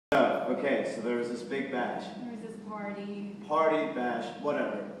Okay, so there was this big bash. There was this party. Party, bash,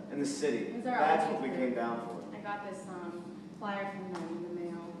 whatever, in the city. It was our That's RG what we group. came down for. I got this flyer from them in the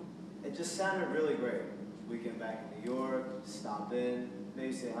mail. It just sounded really great. Weekend back in New York, stop in,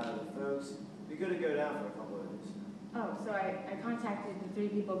 maybe say hi to the folks. Be good to go down for a couple of days. Oh, so I contacted the 3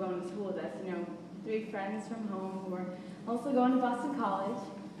 people going to school with us, 3 friends from home who were also going to Boston College.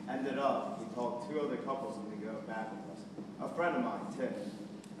 Ended up, we called 2 other couples and they go back with us. A friend of mine, Tim.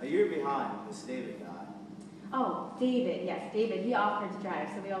 A year behind, this David guy. Oh, David, yes, David. He offered to drive,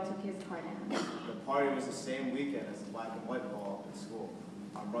 so we all took his car down. The party was the same weekend as the black and white ball at school.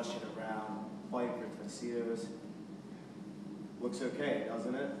 I'm rushing around, fighting for tuxedos. Looks okay,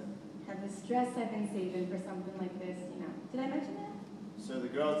 doesn't it? Had this dress I've been saving for something like this, Did I mention that? So the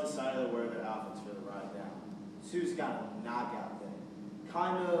girls decided to wear their outfits for the ride down. Sue's got a knockout thing.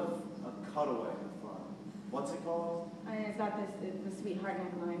 Kind of a cutaway in the front. What's it called? It's got the sweetheart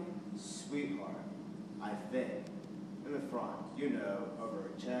neckline. Sweetheart, I think. In the front, over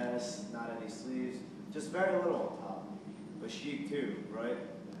her chest, not any sleeves, just very little on top. But chic too, right?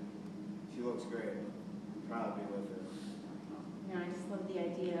 She looks great. Proud to be with her. I just love the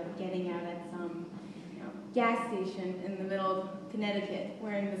idea of getting out at some gas station in the middle of Connecticut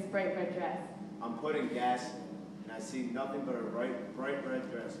wearing this bright red dress. I'm putting gas in, and I see nothing but a bright red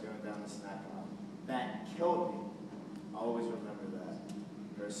dress going down the snack aisle. That killed me. I'll always remember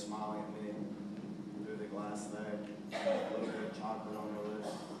that. Her smiling at me through the glass there, a little bit of chocolate on her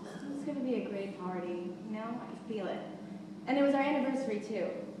lips. It's going to be a great party, I can feel it. And it was our anniversary too,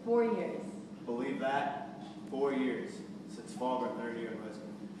 4 years. Believe that? 4 years since fall of our 3rd year in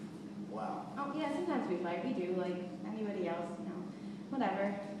Lisbon. Wow. Oh yeah, sometimes we fight. We do, like anybody else,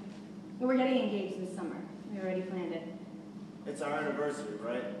 whatever. But we're getting engaged this summer. We already planned it. It's our anniversary,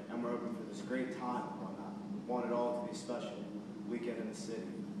 right? And we're hoping for this great time and whatnot. We want it all to be special. Weekend in the city.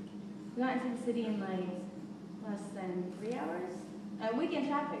 We got into the city in less than 3 hours. Weekend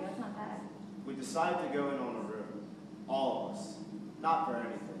traffic, that's not bad. We decided to go in on a room. All of us. Not for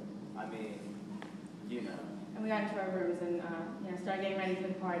anything. I mean, And we got into our rooms and started getting ready for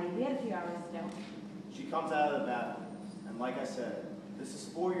the party. We had a few hours still. She comes out of the bathroom, and like I said, this is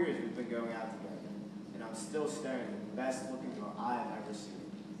 4 years we've been going out together, and I'm still staring at the best looking girl I have ever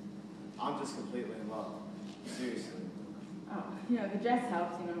seen. I'm just completely in love. Seriously. Oh, the dress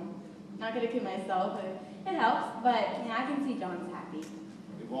helps, Not gonna kid myself, but it helps, but I can see John's happy.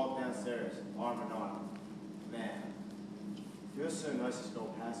 We walk downstairs, arm in arm. Man, it feels so nice to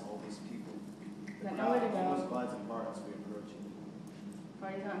stroll past all these people. The Got nowhere to crowd go. almost glides apart as we approach it.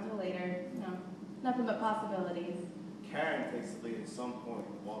 Party's not until later. Nothing but possibilities. Karen takes the lead at some point,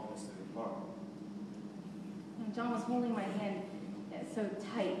 walking us through the park. John was holding my hand so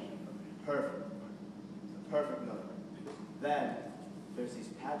tight. Perfect. A perfect night. Then, there's these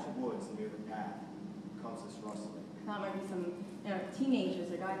patch of woods near the path. Comes this rustling. I thought maybe some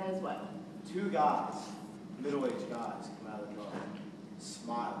teenagers or God knows what. 2 guys, middle-aged guys, come out of the car,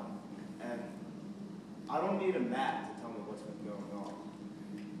 smiling. And I don't need a map to tell me what's been going on.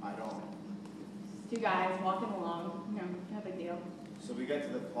 I don't. 2 guys walking along. No big deal. So we get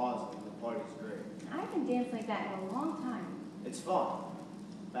to the plaza, and the party's great. I haven't danced like that in a long time. It's fun.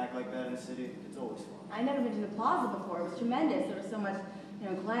 Back like that in the city, it's always fun. I'd never been to the plaza before. It was tremendous. There was so much,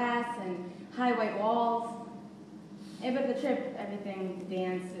 glass and high white walls. But the trip, everything, the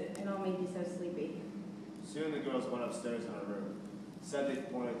dance, it all made me so sleepy. Soon the girls went upstairs in our room. Said they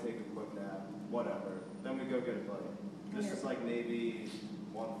wanted to take a quick nap, whatever. Then we go get a bite. This is like maybe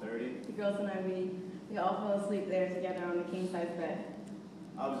 1:30. The girls and I, we all fell asleep there together on the king-size bed.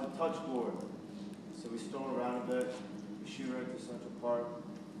 I was a touch bored, so we stroll around a bit. We shoot right to Central Park,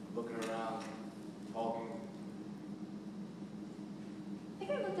 looking around, talking. I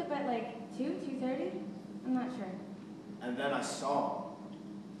think I looked up at like 2:30. I'm not sure. And then I saw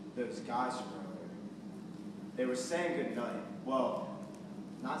those guys from earlier. They were saying goodnight. Well,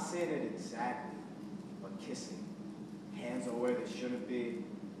 not saying it exactly, but kissing. Hands are where they shouldn't be.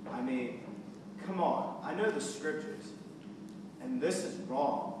 I mean, come on. I know the scriptures. And this is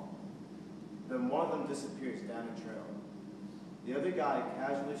wrong. Then one of them disappears down a trail. The other guy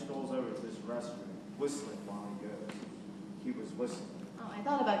casually strolls over to this restroom, whistling while he goes. He was whistling. Oh, I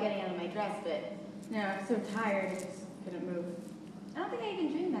thought about getting out of my dress, but I was so tired, I just couldn't move. I don't think I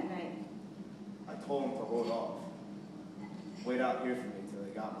even dreamed that night. I told him to hold off. Wait out here for me till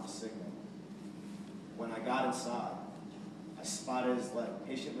they got my signal. When I got inside, I spotted his leg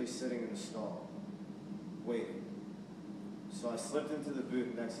patiently sitting in the stall, waiting. So I slipped into the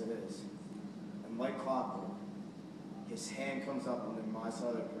booth next to his, and like clockwork, his hand comes up under my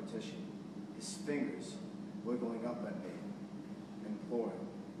side of the partition, his fingers wiggling up at me, imploring.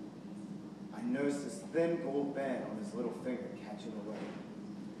 noticed this thin gold band on his little finger catching away.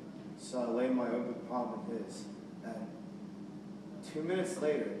 So I laid my open palm in his, and 2 minutes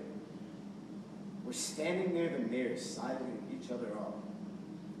later, we're standing near the mirror, sizing each other up.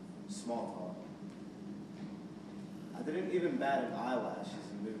 Small talk. I didn't even bat an eyelash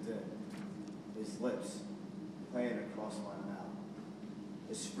as he moved in, his lips playing across my mouth,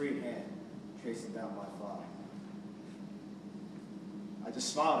 his free hand tracing down my thigh. I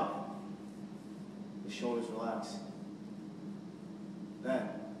just smiled at him, his shoulders relaxed. Then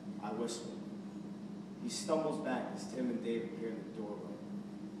I whispered. He stumbles back as Tim and Dave appear in the doorway.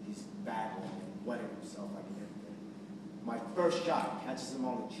 He's battling and wetting himself like an infant. My first shot catches him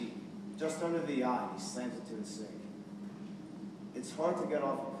on the cheek, just under the eye, and he slams it to the sink. It's hard to get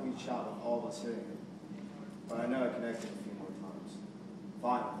off a clean shot with all of us hitting it, but I know I connected a few more times.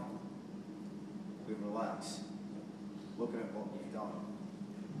 Finally, we relax, looking at what we've done.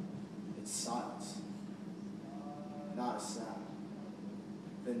 It's silence, not a sound.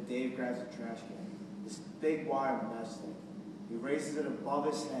 Then Dave grabs a trash can, this big wire mesh thing. He raises it above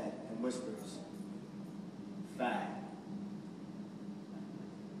his head and whispers, "Fag."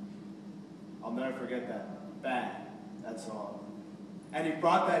 I'll never forget that. Fag, that's all. And he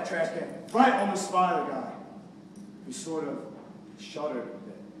brought that trash can right on the spot of the guy, who sort of shuddered a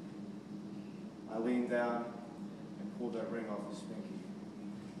bit. I leaned down and pulled that ring off his pinky.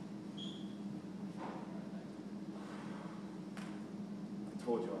 I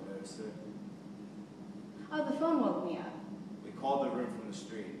told you I noticed it. Oh, the phone woke me up. We called the room from the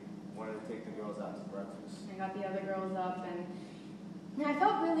street. Wanted to take the girls out to breakfast. I got the other girls up, and I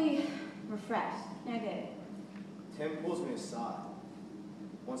felt really refreshed. I did. Tim pulls me aside.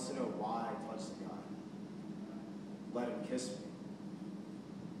 Wants to know why I touched the guy. Let him kiss me.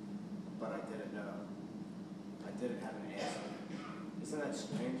 But I didn't know. I didn't have an answer. Isn't that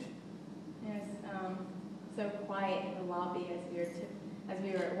strange? It was so quiet in the lobby as we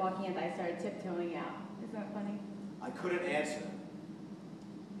were walking in that I started tiptoeing out. Isn't that funny? I couldn't answer him.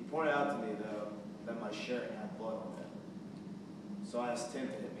 He pointed out to me, though, that my shirt had blood on it. So I asked Tim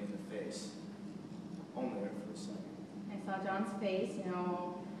to hit me in the face. Only there for a second. I saw John's face,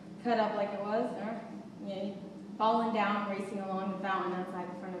 cut up like it was, falling down, racing along the fountain outside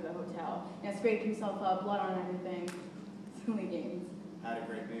the front of the hotel. Scraped himself up, blood on everything. Silly games. Had a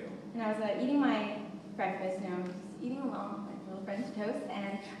great meal. And I was eating my breakfast, just eating along like a little French toast,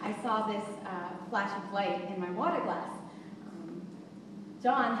 and I saw this flash of light in my water glass.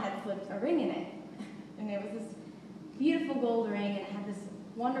 John had slipped a ring in it, and it was this beautiful gold ring, and it had this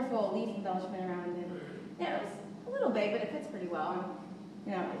wonderful leaf embellishment around it. It was a little big, but it fits pretty well.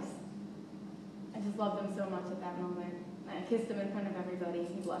 And, I just loved him so much at that moment. I kissed him in front of everybody.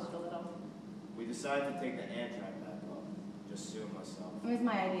 He blushed a little. We decided to take the Amtrak back up, just Sue and myself. It was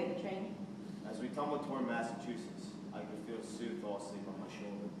my idea, the train. As we tumbled toward Massachusetts, I could feel Sue fall asleep on my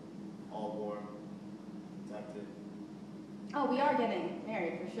shoulder, all warm, protected. Oh, we are getting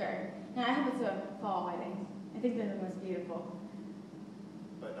married for sure. And I hope it's a fall wedding. I think they're the most beautiful.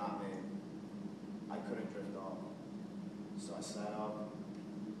 But not me. I couldn't drift off. So I sat up.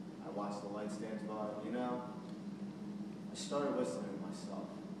 I watched the lights dance by. I started whistling to myself.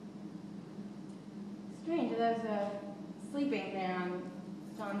 Strange, as I was sleeping there on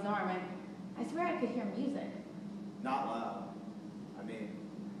John's arm, I swear I could hear music. Not loud. I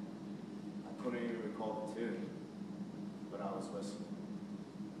couldn't even recall the tune. But I was whistling.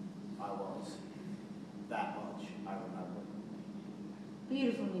 I was. That much I remember.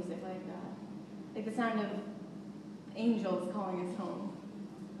 Beautiful music like the sound of angels calling us home.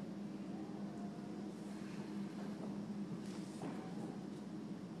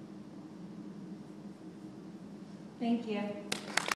 Thank you.